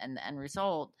one, and the end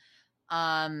result.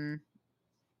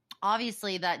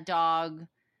 Obviously that dog,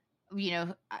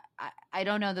 I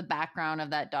don't know the background of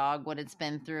that dog, what it's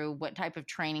been through, what type of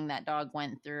training that dog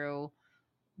went through,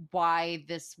 why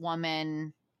this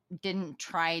woman didn't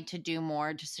try to do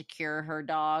more to secure her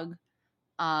dog.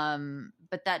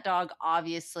 But that dog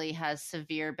obviously has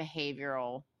severe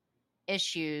behavioral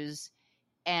issues.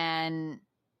 And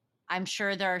I'm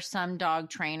sure there are some dog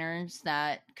trainers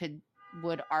that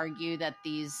would argue that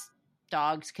these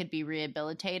dogs could be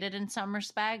rehabilitated in some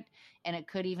respect. And it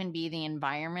could even be the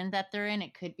environment that they're in.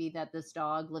 It could be that this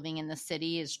dog living in the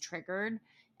city is triggered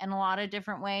in a lot of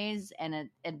different ways, and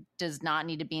it does not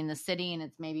need to be in the city, and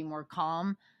it's maybe more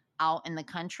calm out in the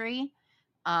country.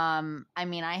 When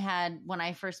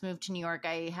I first moved to New York,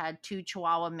 I had 2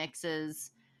 Chihuahua mixes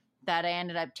that I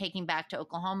ended up taking back to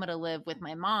Oklahoma to live with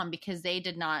my mom because they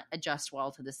did not adjust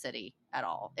well to the city at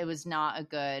all. It was not a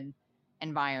good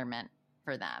environment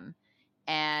for them.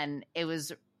 And it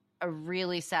was a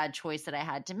really sad choice that I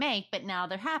had to make, but now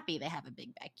they're happy. They have a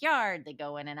big backyard. They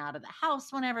go in and out of the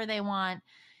house whenever they want.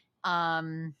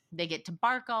 They get to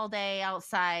bark all day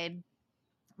outside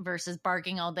versus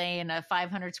barking all day in a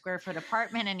 500 square foot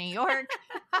apartment in New York.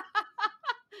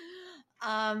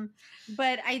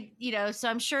 But so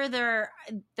I'm sure there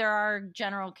are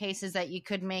general cases that you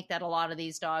could make that a lot of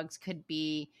these dogs could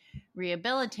be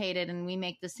rehabilitated, and we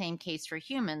make the same case for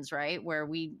humans, right? Where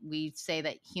we say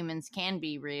that humans can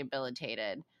be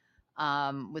rehabilitated,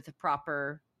 with the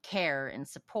proper care and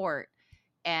support.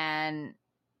 And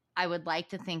I would like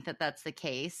to think that that's the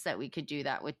case, that we could do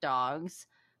that with dogs.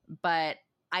 But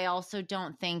I also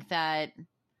don't think that,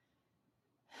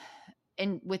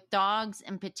 and with dogs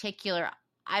in particular,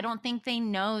 I don't think they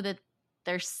know that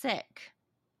they're sick,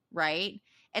 right?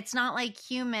 It's not like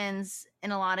humans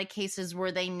in a lot of cases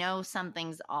where they know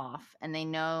something's off and they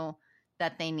know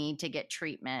that they need to get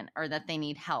treatment or that they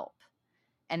need help,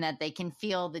 and that they can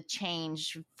feel the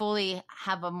change, fully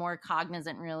have a more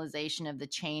cognizant realization of the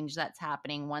change that's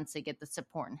happening once they get the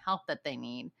support and help that they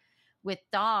need. With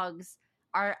dogs,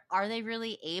 are they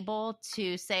really able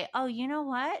to say, oh, you know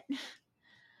what?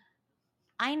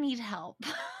 I need help.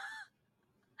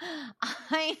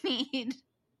 I need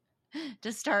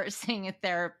to start seeing a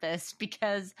therapist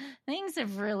because things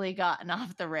have really gotten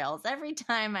off the rails. Every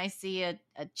time I see a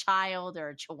child or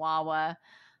a Chihuahua,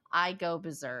 I go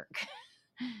berserk.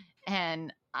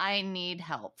 And I need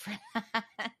help for that.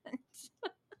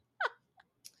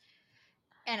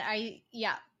 And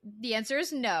the answer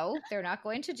is no, they're not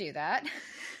going to do that.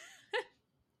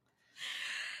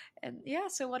 And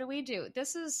so what do we do?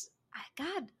 This is,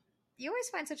 God, you always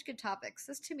find such good topics.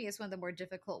 This to me is one of the more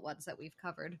difficult ones that we've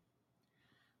covered.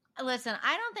 Listen,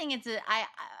 I don't think it's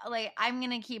I'm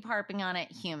going to keep harping on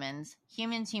it. Humans.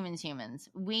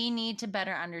 We need to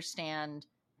better understand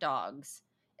dogs,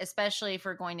 especially if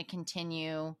we're going to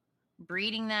continue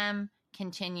breeding them,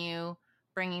 continue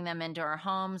bringing them into our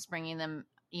homes, bringing them,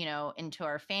 into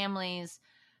our families.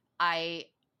 I've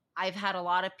had a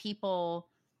lot of people,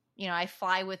 I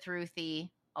fly with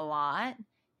Ruthie a lot,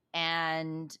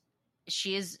 and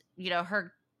she is,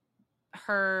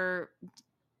 her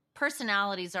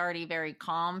personality is already very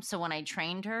calm. So when I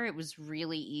trained her, it was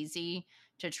really easy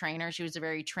to train her. She was a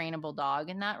very trainable dog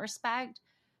in that respect.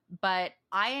 But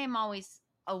I am always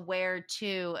aware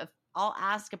too, if I'll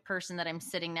ask a person that I'm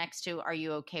sitting next to, are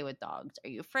you okay with dogs? Are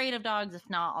you afraid of dogs? If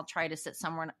not, I'll try to sit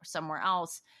somewhere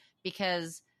else,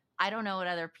 because I don't know what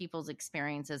other people's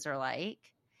experiences are like.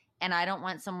 And I don't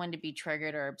want someone to be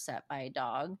triggered or upset by a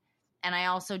dog. And I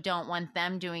also don't want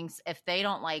them if they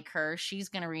don't like her, she's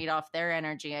going to read off their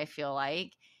energy, I feel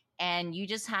like. And you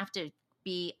just have to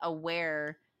be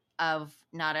aware of,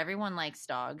 not everyone likes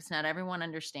dogs. Not everyone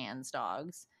understands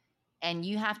dogs. and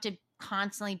you have to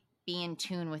constantly be in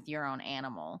tune with your own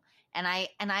animal. And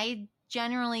I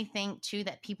generally think too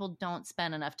that people don't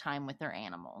spend enough time with their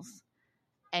animals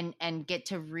and get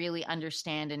to really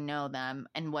understand and know them,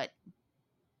 and what,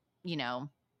 you know,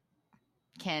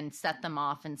 can set them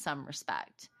off in some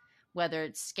respect, whether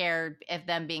it's scared, if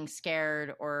them being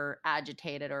scared or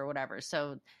agitated or whatever.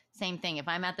 So same thing. If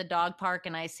I'm at the dog park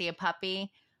and I see a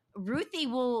puppy, Ruthie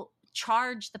will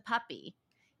charge the puppy.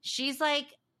 She's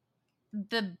like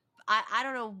I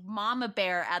don't know, mama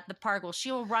bear at the park. Well,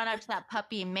 she will run up to that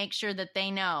puppy and make sure that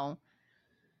they know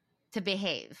to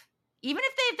behave. Even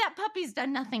if that puppy's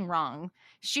done nothing wrong.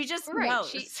 She just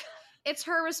knows. It's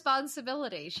her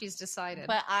responsibility. She's decided.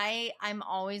 But I'm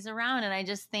always around, and I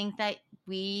just think that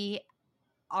we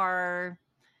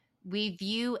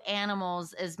view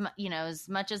animals as as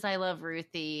much as I love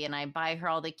Ruthie and I buy her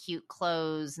all the cute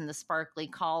clothes and the sparkly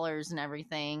collars and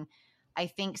everything. I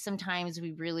think sometimes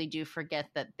we really do forget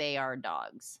that they are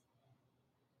dogs.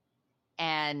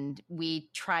 And we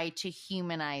try to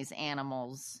humanize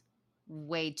animals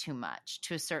way too much,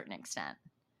 to a certain extent,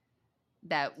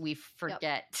 that we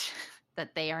forget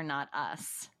that they are not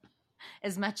us.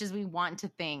 As much as we want to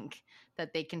think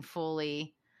that they can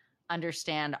fully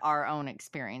understand our own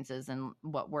experiences and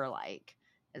what we're like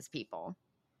as people.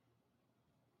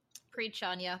 Preach,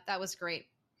 Anya. That was great.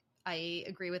 I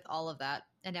agree with all of that.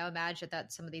 And now imagine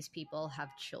that some of these people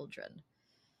have children,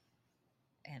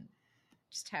 and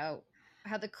just how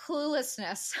the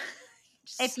cluelessness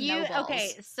just snowballs.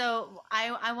 Okay, so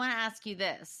I want to ask you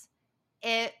this.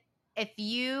 If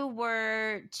you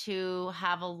were to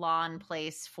have a law in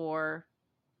place for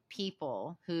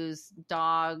people whose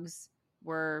dogs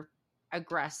were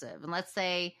aggressive, and let's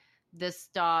say this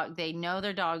dog, they know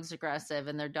their dog's aggressive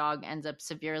and their dog ends up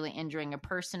severely injuring a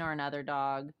person or another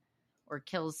dog, or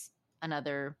kills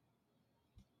another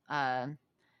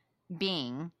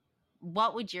being,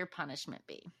 what would your punishment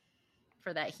be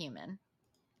for that human?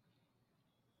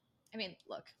 I mean,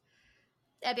 look,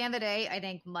 at the end of the day, I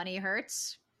think money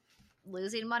hurts.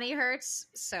 Losing money hurts.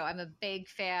 So I'm a big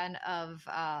fan of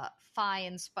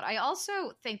fines, but I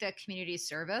also think that community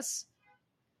service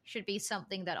should be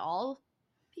something that all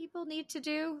people need to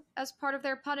do as part of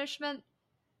their punishment.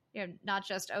 Not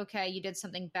just, okay, you did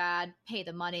something bad, pay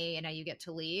the money, and now you get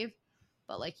to leave.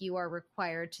 But like, you are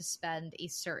required to spend a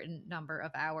certain number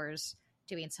of hours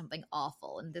doing something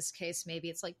awful. In this case, maybe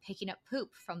it's like picking up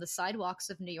poop from the sidewalks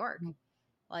of New York.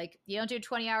 Like, you don't do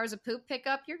 20 hours of poop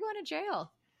pickup, you're going to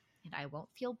jail. And I won't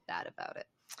feel bad about it.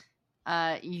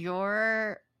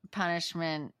 Your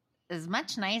punishment is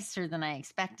much nicer than I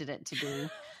expected it to be.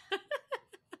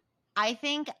 I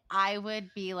think I would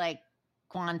be like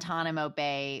Guantanamo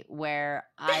Bay, where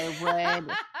I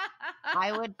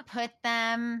would put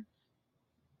them.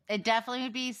 It definitely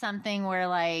would be something where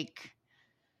like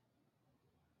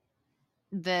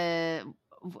it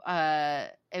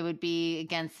would be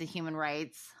against the human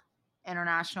rights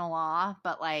international law,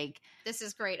 but like, this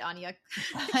is great, Anya.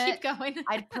 Keep going.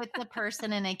 I'd put the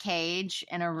person in a cage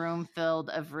in a room filled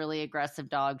of really aggressive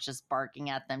dogs just barking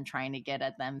at them, trying to get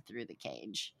at them through the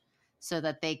cage, so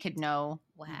that they could know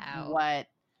what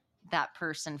that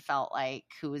person felt like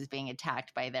who was being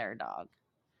attacked by their dog.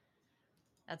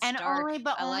 That's dark.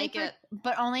 But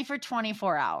only for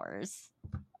 24 hours.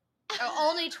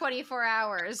 Only 24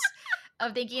 hours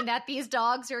of thinking that these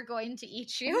dogs are going to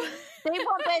eat you. They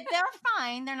won't, but they're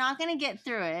fine. They're not going to get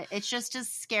through it. It's just to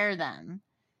scare them.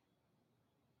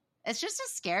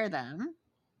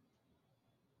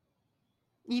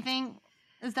 You think,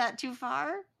 is that too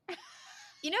far?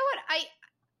 You know what?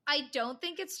 I don't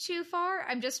think it's too far.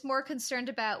 I'm just more concerned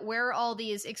about where all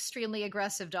these extremely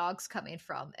aggressive dogs coming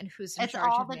from and who's in charge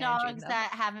of managing them. It's all the dogs that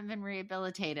haven't been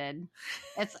rehabilitated.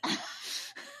 It's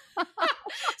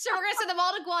so we're going to send them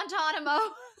all to Guantanamo.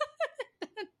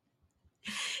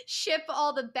 Ship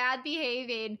all the bad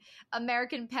behaving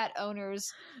American pet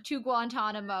owners to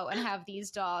Guantanamo and have these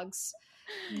dogs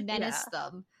menace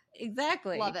them.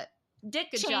 Exactly. Love it.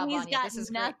 Dick Cheney's got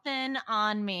nothing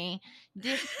on me.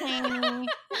 Dick Cheney.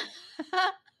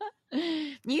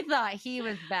 You thought he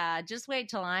was bad. Just wait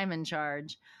till I'm in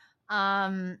charge.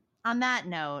 On that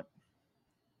note,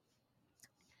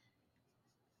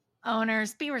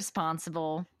 owners, be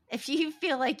responsible. If you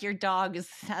feel like your dog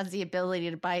has the ability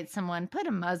to bite someone, put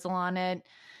a muzzle on it.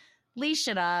 Leash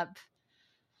it up.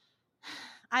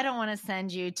 I don't want to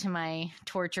send you to my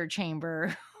torture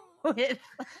chamber with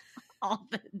all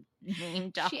the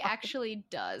named dogs. She actually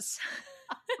does.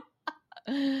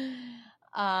 And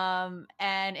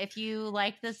if you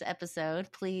like this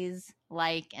episode, please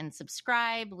like and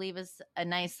subscribe. Leave us a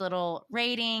nice little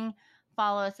rating.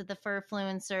 Follow us at the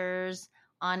Furfluencers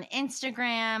on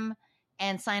Instagram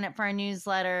and sign up for our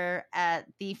newsletter at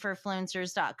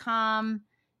thefurfluencers.com.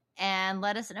 And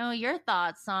let us know your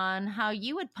thoughts on how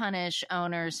you would punish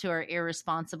owners who are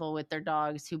irresponsible with their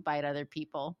dogs who bite other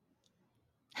people.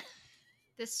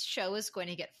 This show is going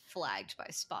to get flagged by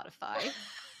Spotify.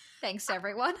 Thanks,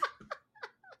 everyone.